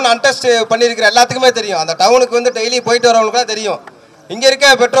 டவுன் அண்டர்ஸ்ட் பண்ணியிருக்கிற எல்லாத்துக்குமே தெரியும். அந்த டவுனுக்கு டெய்லி போயிட்டு வரவங்களுக்கு தான் தெரியும். இங்க இருக்க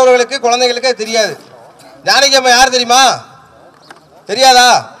பெற்றோர்களுக்கு குழந்தைகளுக்கே தெரியாது. ஜானகி அம்மா யார் தெரியுமா? தெரியாதா?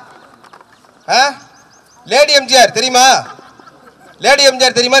 லேடி எம்ஜிஆர் தெரியுமா? லேடி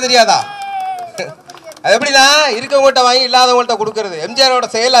எம்ஜிஆர் தெரியுமா தெரியாதா? அது எப்படின்னா இருக்கவங்கள்ட்ட வாங்கி இல்லாதவங்கள்ட்ட கொடுக்கறது. எம்ஜிஆரோட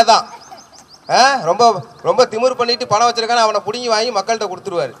செயல் அதான். ரொம்ப ரொம்ப திமிர் பண்ணிட்டு பணம் வச்சிருக்கான்னு அவனை பிடுங்கி வாங்கி மக்கள்கிட்ட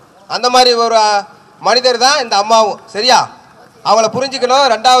கொடுத்துருவாரு. அந்த மாதிரி ஒரு மனிதர் தான் இந்த அம்மாவும். சரியா? அவங்கள புரிஞ்சுக்கணும்.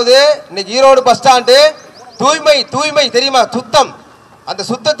 2வது, இன்னைக்கு ஈரோடு பஸ் ஸ்டாண்டு தூய்மை தெரியுமா? சுத்தம். அந்த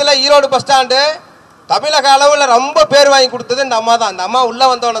சுத்தத்தில் ஈரோடு பஸ் ஸ்டாண்டு தமிழக அளவில் ரொம்ப பேர் வாங்கி கொடுத்தது இந்த அம்மா தான். இந்த அம்மா உள்ள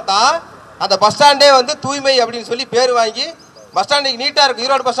வந்தோடனே தான் அந்த பஸ் ஸ்டாண்டே தூய்மை அப்படின்னு சொல்லி பேர் வாங்கி பஸ் ஸ்டாண்டுக்கு நீட்டாக இருக்கும்.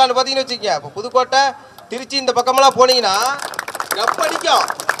 ஈரோடு பஸ் ஸ்டாண்டு பார்த்தீங்கன்னு வச்சுக்கோங்க. இப்போ புதுக்கோட்டை, திருச்சி இந்த பக்கமெல்லாம் போனீங்கன்னா எப்படிக்கும்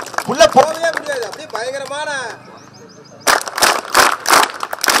உள்ள போகவே முடியாது. அப்படியே பயங்கரமான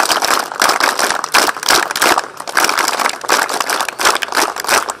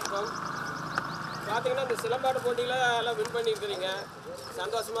பார்த்தீங்கன்னா இந்த சிலம்பாட்ட போட்டியில் எல்லாம் வின் பண்ணியிருக்கிறீங்க.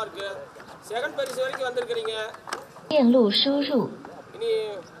 சந்தோஷமா இருக்கு. செகண்ட் பரிசு வரைக்கும் வந்திருக்கிறீங்க. இனி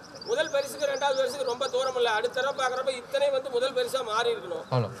முதல் பரிசுக்கு 2வது பரிசுக்கு ரொம்ப தூரம் இல்லை. அடுத்த தடவை பார்க்குறப்ப இத்தனை முதல் பரிசாக மாறி இருக்கணும்.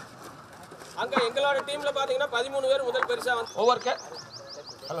 அங்கே எங்களோட டீமில் பார்த்தீங்கன்னா 13 பேர் முதல் பரிசாக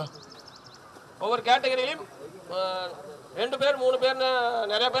ஒவ்வொரு கேட்டகரியிலையும் 2 பேர் 3 பேர்னு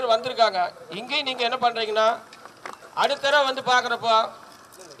நிறைய பேர் வந்திருக்காங்க. இங்கேயும் நீங்கள் என்ன பண்ணுறீங்கன்னா அடுத்த தடவை பார்க்குறப்போ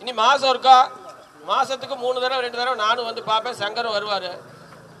இனி மாதம் இருக்கா, மாதத்துக்கு 3 தடவை 2 தடவை நானும் பார்ப்பேன். சங்கரும் வருவார்.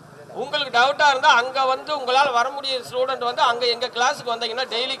 உங்களுக்கு டவுட்டாக இருந்தால் அங்கே உங்களால் வர முடிய ஸ்டூடெண்ட் அங்கே எங்கள் கிளாஸுக்கு வந்தீங்கன்னா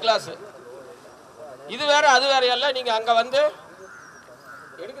டெய்லி கிளாஸு இது வேறு அது வேறு எல்லாம். நீங்கள் அங்கே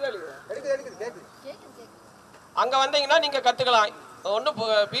அங்கே வந்தீங்கன்னா நீங்கள் கற்றுக்கலாம். ஒன்றும்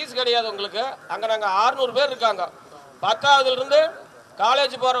ஃபீஸ் கிடையாது உங்களுக்கு. அங்கே நாங்கள் 600 பேர் இருக்காங்க. 10ஆவதுலேருந்து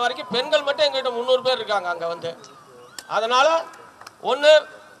காலேஜ் போகிற வரைக்கும் பெண்கள் மட்டும் எங்கள்கிட்ட 300 பேர் இருக்காங்க அங்கே அதனால் ஒன்று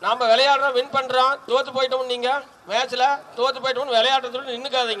நாம் விளையாடுறோம், வின் பண்ணுறோம். தோற்று போயிட்டோம்னு நீங்கள் மேட்ச்சில் தோற்று போயிட்டோம்னு விளையாடுறதுன்னு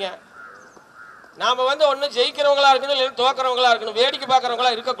நின்றுக்காதீங்க. நாம் ஒன்று ஜெயிக்கிறவங்களா இருக்கணும், இல்லை தோக்கிறவங்களா இருக்கணும். வேடிக்கை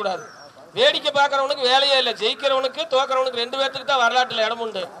பார்க்குறவங்களா இருக்கக்கூடாது. வேடிக்கை பார்க்குறவனுக்கு வேலையே இல்லை. ஜெயிக்கிறவனுக்கு தோக்கிறவனுக்கு 2 பேர்த்துக்கு தான் வரலாற்றில் இடம்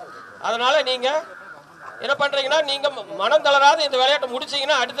உண்டு. அதனால் நீங்கள் என்ன பண்ணுறீங்கன்னா நீங்கள் மனம் தளராத இந்த விளையாட்டை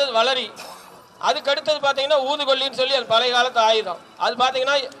முடிச்சிங்கன்னா அடுத்தது வளரி. அதுக்கு அடுத்தது பார்த்தீங்கன்னா ஊதுகொல்லின்னு சொல்லி அது பழைய காலத்து ஆயுதம். அது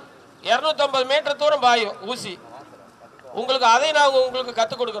பார்த்தீங்கன்னா 250 மீட்டர் தூரம் பாயும் ஊசி. உங்களுக்கு அதை நாங்கள் உங்களுக்கு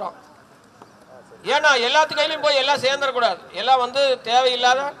கற்றுக் கொடுக்குறோம். ஏன்னா எல்லாத்து கையிலையும் போய் எல்லாம் சேர்ந்துடக்கூடாது. எல்லாம்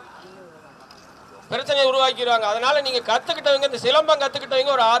தேவையில்லாத பிரச்சனையை உருவாக்கிடுவாங்க. அதனால் நீங்கள் கற்றுக்கிட்டவங்க, இந்த சிலம்பம்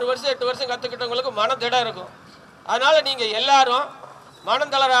கற்றுக்கிட்டவங்க ஒரு 6 வருஷம் 8 வருஷம் கற்றுக்கிட்டவங்களுக்கு மனதிடம் இருக்கும். அதனால் நீங்கள் எல்லாரும்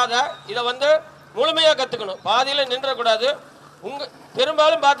மனம் தளராத இதை முழுமையாக கற்றுக்கணும். பாதியில் நின்றக்கூடாது.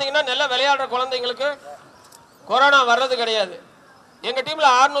 பெரும்பாலும் பார்த்தீங்கன்னா நல்லா விளையாடுற குழந்தைங்களுக்கு கொரோனா வர்றது கிடையாது. எங்கள் டீமில்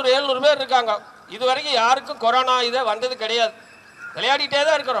 600 700 பேர் இருக்காங்க. இது வரைக்கும் யாருக்கும் கொரோனா இதை வந்தது கிடையாது. விளையாடிட்டே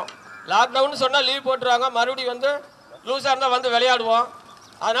தான் இருக்கிறோம். லாக்டவுன் சொன்னால் லீவ் போட்டுருவாங்க, மறுபடியும் வந்து லூஸாக இருந்தால் வந்து விளையாடுவோம்.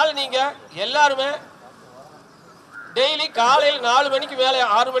 அதனால் நீங்கள் எல்லாருமே டெய்லி காலையில் 4 மணிக்கு மேலே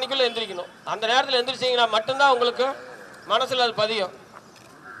 6 மணிக்குள்ளே எந்திரிக்கணும். அந்த நேரத்தில் எந்திரிச்சிங்கன்னா மட்டும்தான் உங்களுக்கு மனசில் அது பதியும்.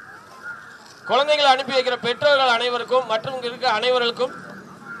 குழந்தைகளை அனுப்பி வைக்கிற பெற்றோர்கள் அனைவருக்கும் மற்றும் இங்கே இருக்க அனைவர்களுக்கும்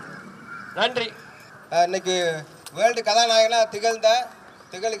நன்றி. இன்னைக்கு வேர்ல்டு கதாநாயகனாக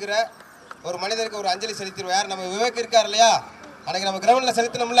திகழ்கிற ஒரு மனிதருக்கு ஒரு அஞ்சலி செலுத்திடுவோம். யார் நம்ம விவேக் இருக்கார் இல்லையா, அன்றைக்கி நம்ம கிரவுண்டில்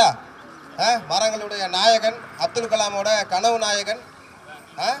செலுத்தினோம்ல, மரங்களுடைய நாயகன் அப்துல் கலாமோட கனவு நாயகன்,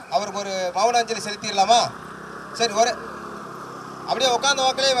 அவருக்கு ஒரு மௌன அஞ்சலி செலுத்திடலாமா? சரி, அப்படியே உட்காந்து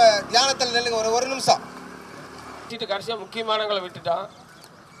வாக்கிலே தியானத்தில் நெல்லுங்க ஒரு நிமிஷம். கடைசியாக முக்கியமானவங்களை விட்டுட்டோம்.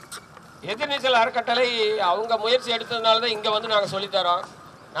 எதிர்நீச்சல் அறக்கட்டளை அவங்க முயற்சி எடுத்ததுனால தான் இங்கே வந்து நாங்கள் சொல்லித்தரோம்.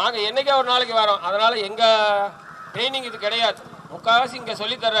 நாங்கள் என்றைக்கே ஒரு நாளைக்கு வரோம். அதனால் எங்கள் ட்ரைனிங் இது கிடையாது. முக்கால்வாசி இங்கே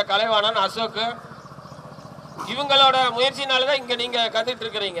சொல்லித்தர கலைவாணன் அசோக்கு இவங்களோட முயற்சினால தான் இங்கே நீங்கள் கற்றுட்டு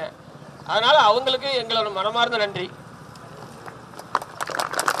இருக்கிறீங்க. அதனால் அவங்களுக்கு எங்களோட மனமார்ந்த நன்றி.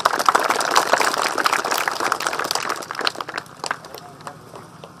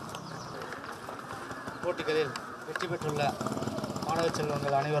 போட்டிகளில் வெற்றி பெற்றுள்ள மாணவ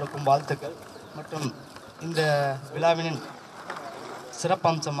செல்வங்கள் அனைவருக்கும் வாழ்த்துக்கள். மற்றும் இந்த விழாவினின்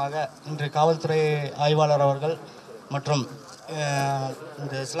சிறப்பம்சமாக இன்று காவல்துறை ஆய்வாளர் அவர்கள் மற்றும்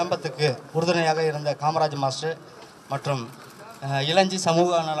இந்த சிலம்பத்துக்கு உறுதுணையாக இருந்த காமராஜ் மாஸ்டர் மற்றும் இளஞ்சி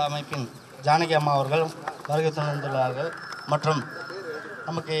சமூக நல அமைப்பின் ஜானகி அம்மா அவர்களும் வருகை தந்துள்ளார்கள். மற்றும்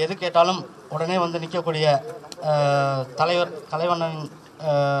நமக்கு எது கேட்டாலும் உடனே வந்து நிற்கக்கூடிய கலைவண்ணன்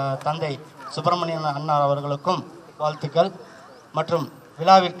தந்தை சுப்பிரமணியன் அண்ணா அவர்களுக்கும் வாழ்த்துக்கள். மற்றும்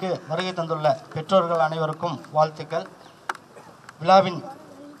விழாவிற்கு வருகை தந்துள்ள பெற்றோர்கள் அனைவருக்கும் வாழ்த்துக்கள். விழாவின்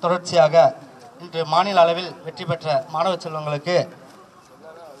தொடர்ச்சியாக இன்று மாநில அளவில் வெற்றி பெற்ற மாணவ செல்வங்களுக்கு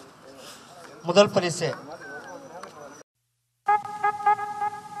முதல் பரிசு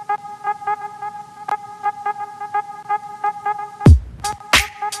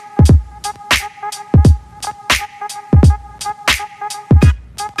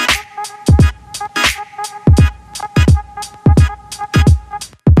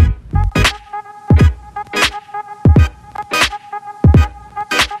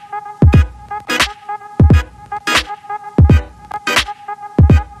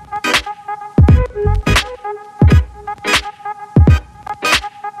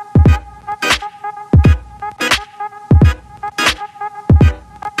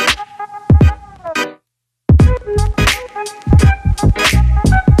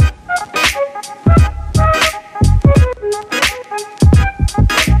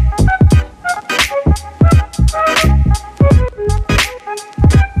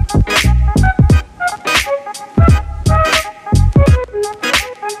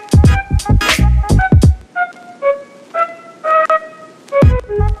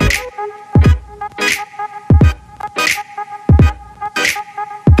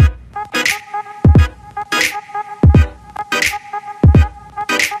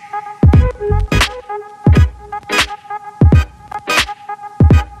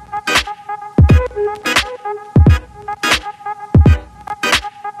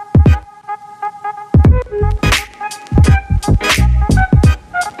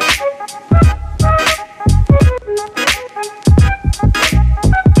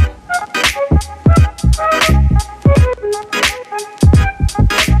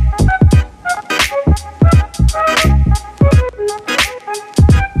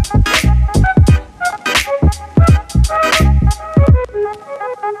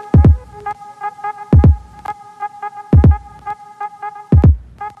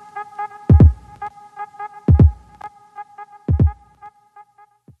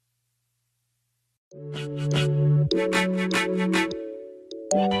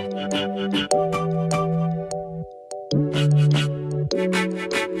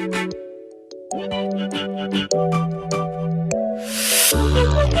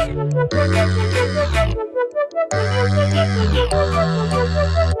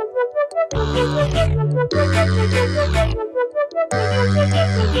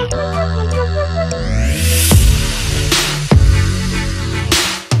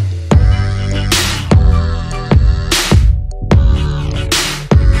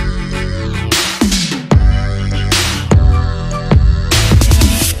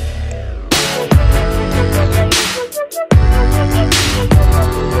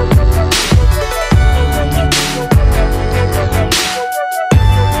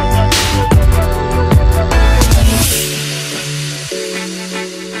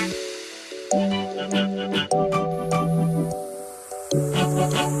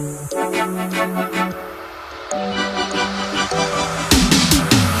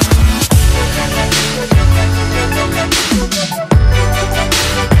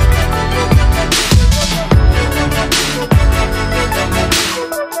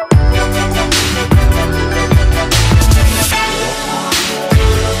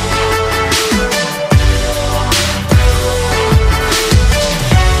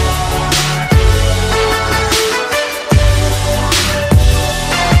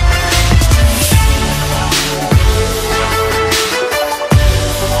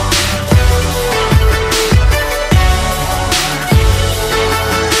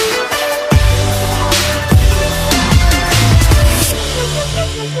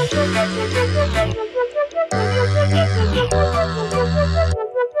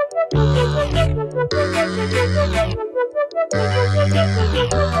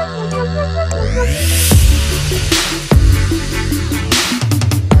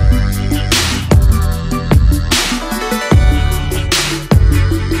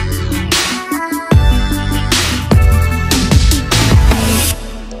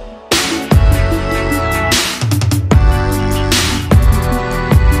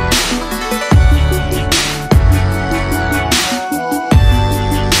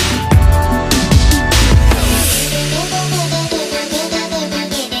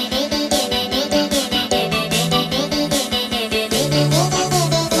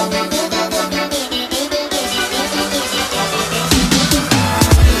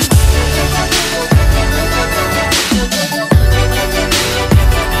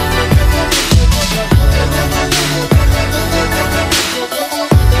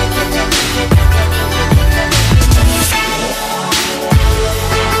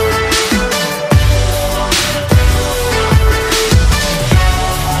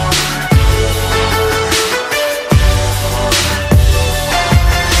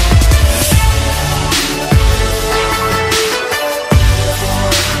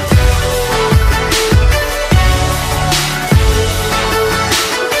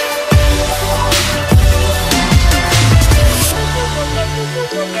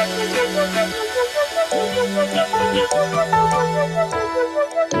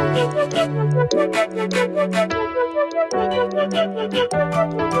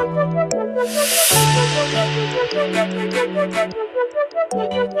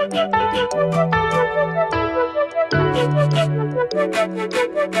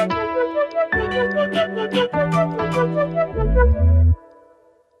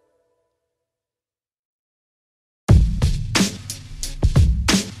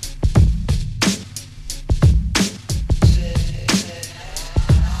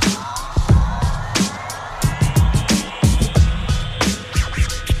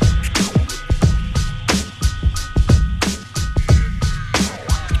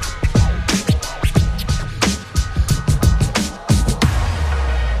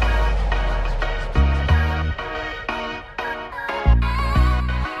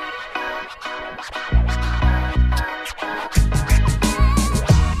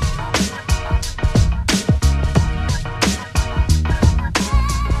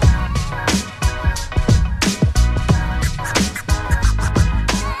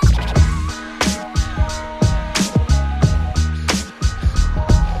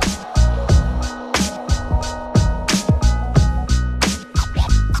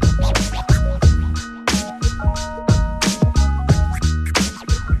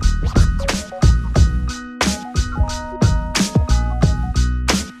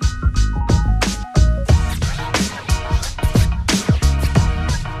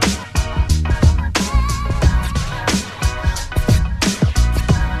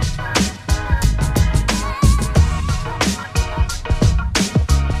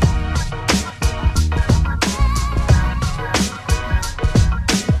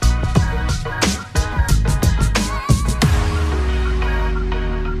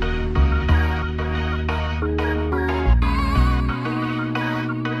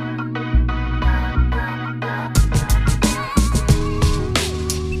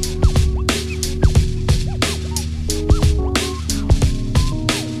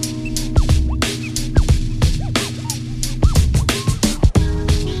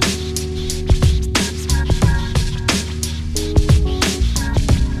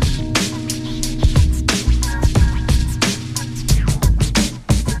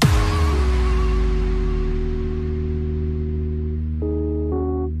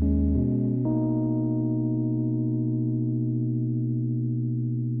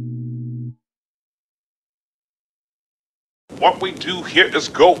What we do here is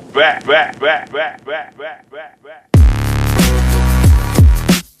go back.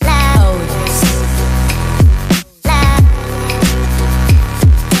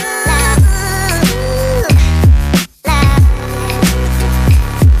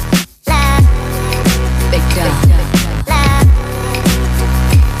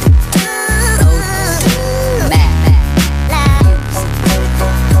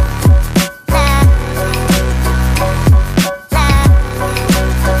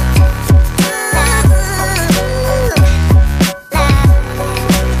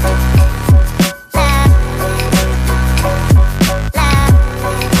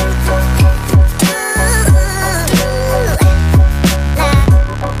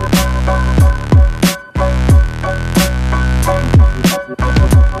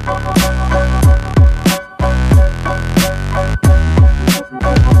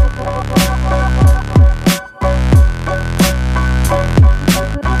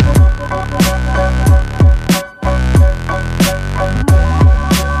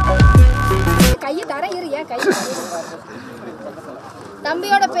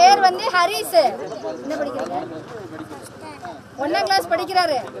 தம்பியோட பேர் வந்து ஹரிஸ். என்ன படிக்கிறீங்க? 1ஆம் கிளாஸ்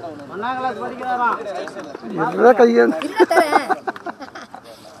படிக்கிறாரு. 1ஆம் கிளாஸ் படிக்கிறாராம்.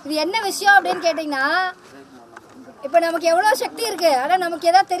 இது என்ன விஷயம் அப்படின்னு கேட்டீங்கன்னா, இப்போ நமக்கு எவ்வளோ சக்தி இருக்கு, ஆனால் நமக்கு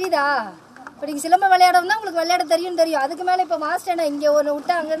எதாவது தெரியுதா? இப்போ நீங்கள் சிலம்பம் விளையாடணும்னா உங்களுக்கு விளையாட தெரியும். அதுக்கு மேலே இப்போ மாஸ்டர் இங்கே ஒன்று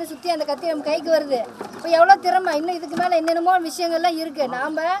விட்டா அங்கேருந்து சுற்றி அந்த கத்தி நம்ம கைக்கு வருது. இப்போ எவ்வளோ திறமை, இன்னும் இதுக்கு மேலே என்னென்னமோ விஷயங்கள்லாம் இருக்குது.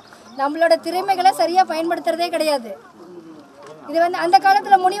 நம்மளோட திறமைகளை சரியாக பயன்படுத்துறதே கிடையாது. இது வந்து அந்த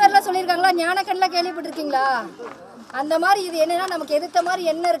காலத்தில் முனிவர்லாம் சொல்லியிருக்காங்களா, ஞானக்கண்ணில் கேள்விப்பட்டிருக்கீங்களா? அந்த மாதிரி இது என்னன்னா, நமக்கு எதிர்த்த மாதிரி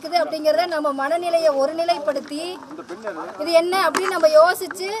என்ன இருக்குது அப்படிங்கிறத நம்ம மனநிலையை ஒருநிலைப்படுத்தி இது என்ன அப்படின்னு நம்ம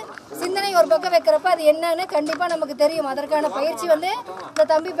யோசிச்சு சிந்தனை ஒரு பக்கம் வைக்கிறப்ப அது என்னன்னு கண்டிப்பாக நமக்கு தெரியும். அதற்கான பயிற்சி வந்து இந்த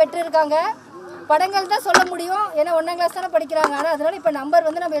தம்பி பெற்றிருக்காங்க. படங்கள் தான் சொல்ல முடியும், ஏன்னா 1ஆம் கிளாஸ் தானே படிக்கிறாங்க. ஆனால் அதனால இப்போ நம்பர்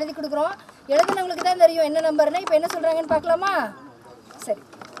வந்து நம்ம எழுதி கொடுக்குறோம். எழுதுனவங்களுக்கு தான் தெரியும் என்ன நம்பர்னா. இப்போ என்ன சொல்கிறாங்கன்னு பார்க்கலாமா? சரி,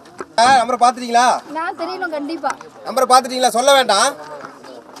 நம்பரை பார்த்துட்டீங்களா? நான் தெரியணும் கண்டிப்பாக. நம்பரை பார்த்துட்டீங்களா? சொல்ல வேண்டாம்.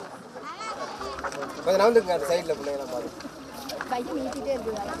 கொஞ்சம் நவுந்துங்க, அந்த சைடில் பிள்ளைங்களாம் பாருங்க. கையை நீட்டிகிட்டே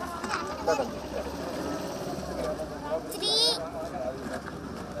இருக்குது. 3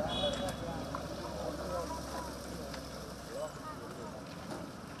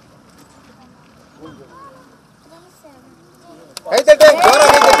 கைத்தட்டு, ஜோரா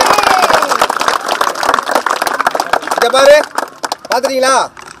கைத்தட்டு. இங்க பாரு, பாத்துட்டீங்களா?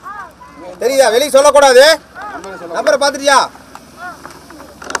 தெரியுதா? வெளியே சொல்லக்கூடாது. நம்பரை பாத்துட்டியா?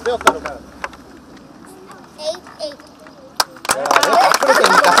 8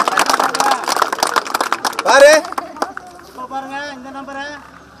 பாரு, இப்போ பாருங்க இந்த நம்பரை.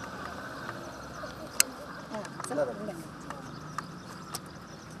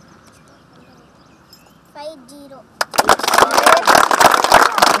 50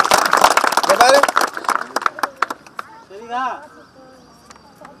 இங்க பாரு. சரிதா?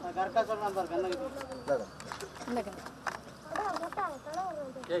 நான் கரெக்டாக சொல்றேன் பாரு. கண்ணு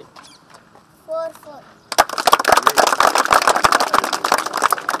 4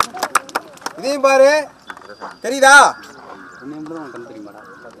 இதையும் பாரு, தெரியுதா?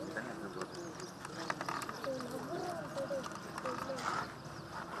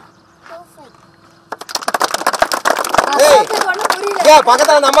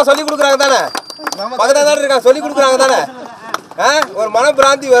 பக்கத்துல நம்ம சொல்லி கொடுக்குறாங்க தானே, பக்கத்துல தானே இருக்காங்க, சொல்லி கொடுக்குறாங்க தானே. ஒரு மன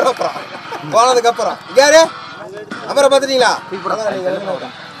பிராந்தி வரும் அப்புறம் போனதுக்கு அப்புறம். யாரு நம்பரை பார்த்துட்டீங்களா?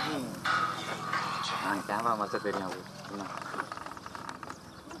 கேமரா மாஸ்டர் தெரியும்.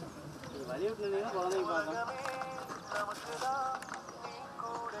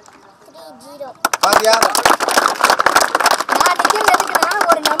 பாத்தியா?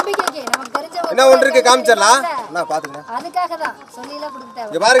 ஒரு நம்பிக்கைக்கு நமக்கு தெரிஞ்ச என்ன ஒன்று இருக்கு, காமிச்சிடலாம். நான் பாத்துக்கிறேன். அதுக்காக தான் சொல்லிலாம் கொடுத்தேன்.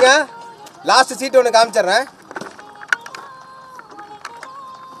 இங்க பாருங்க, லாஸ்ட் சீட் ஒன்று காமிச்சிடுறேன்.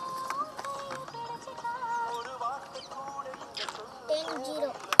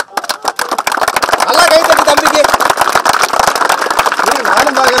 நல்லா கை தட்டி தம்பிக்கு.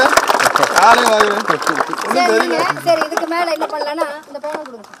 நானும் பாக்குறேன், நானே வாங்குவேன். சரி, இதுக்கு மேல என்ன பண்ணலன்னா இந்த பேனா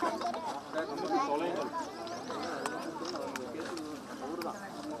கொடுங்க.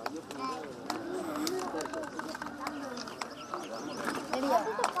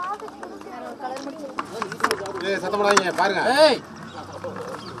 சத்தப்படாதீங்க, பாருங்க.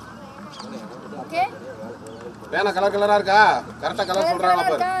 ஓகே, பேனா கலர் கலரா இருக்கா? கரெக்டா கலர் சொல்றாங்க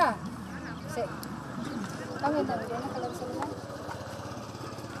பாரு. சரி, வாங்க இந்த என்ன கலர் சொல்லுங்க.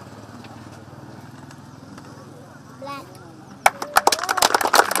 black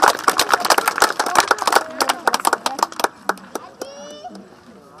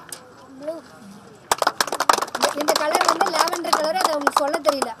blue இந்த கலர் வந்து லாவெண்டர் கலர். அது உங்களுக்கு சொல்ல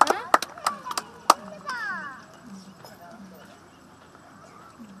தெரியல.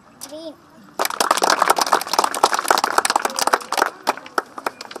 green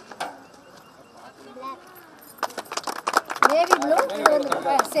navy blue. இது வந்து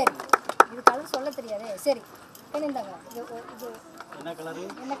சரி, இது கலர் சொல்ல தெரியாதே. சரி, என்னந்தாங்க இது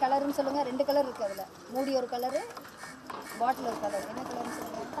என்ன கலர்னு சொல்லுங்க. 2 கலர் இருக்கு அதுல. மூடி ஒரு கலர், பாட்டில் ஒரு கலர். என்ன கலர்னு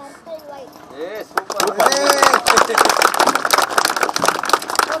சொல்லுங்க. purple white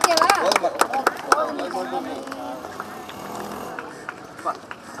ஓகேவா?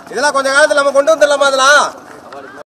 இதெல்லாம் கொஞ்ச காலத்துல நம்ம கொண்டு வந்துடலாமா? அதெல்லாம்